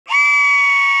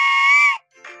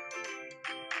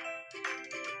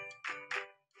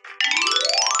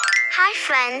Hi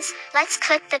friends, let's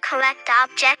click the correct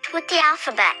object with the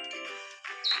alphabet.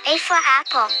 A for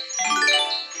apple.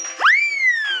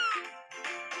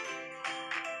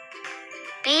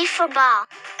 B for ball.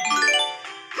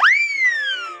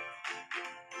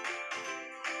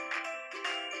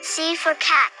 C for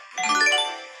cat.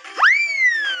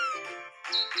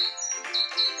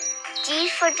 D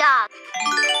for dog.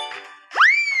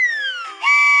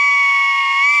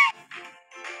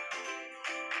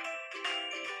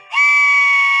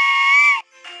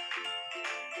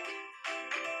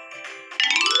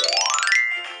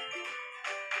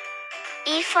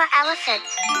 E for elephant.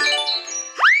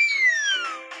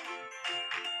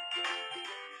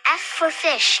 F for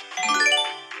fish.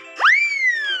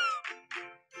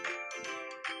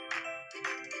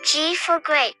 G for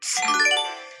grapes.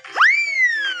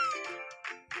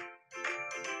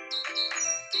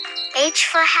 H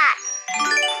for hat.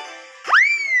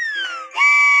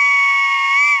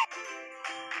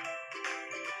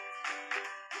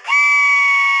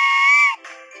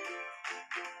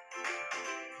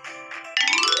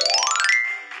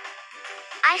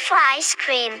 I for ice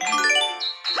cream.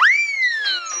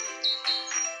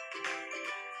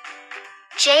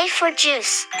 J for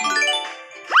juice.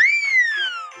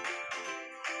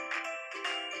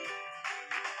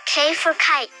 K for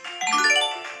kite.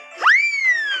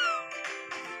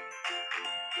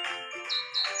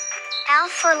 L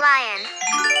for lion.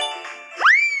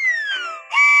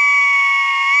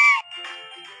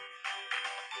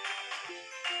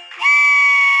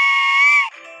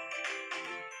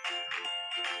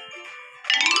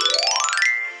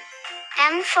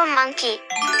 M for monkey.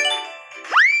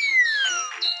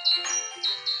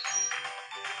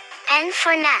 N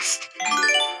for nest.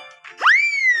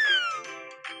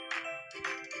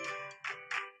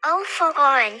 O for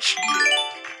orange.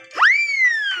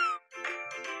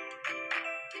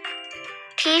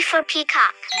 P for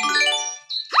peacock.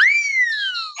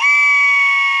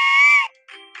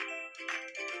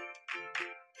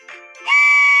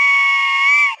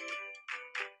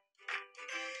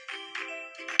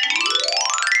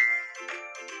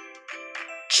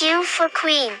 Q for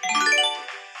queen.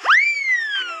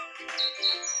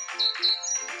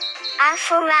 R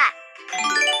for rat.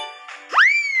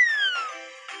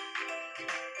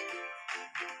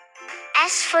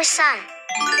 S for sun.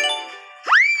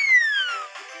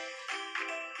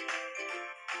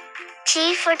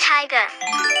 T for tiger.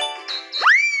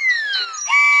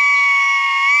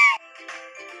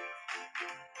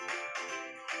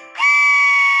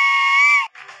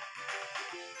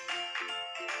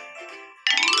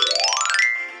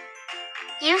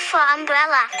 U for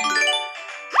umbrella.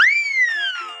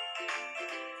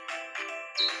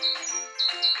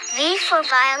 V for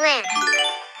violin.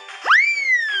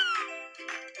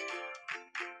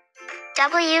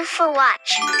 W for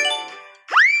watch.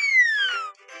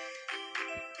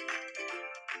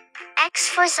 X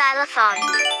for xylophone.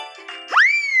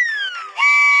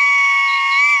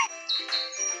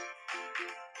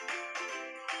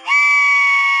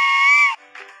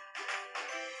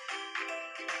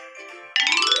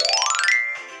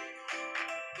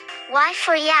 Y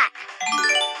for yak.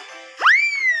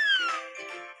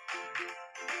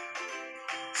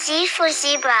 Z for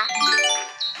zebra.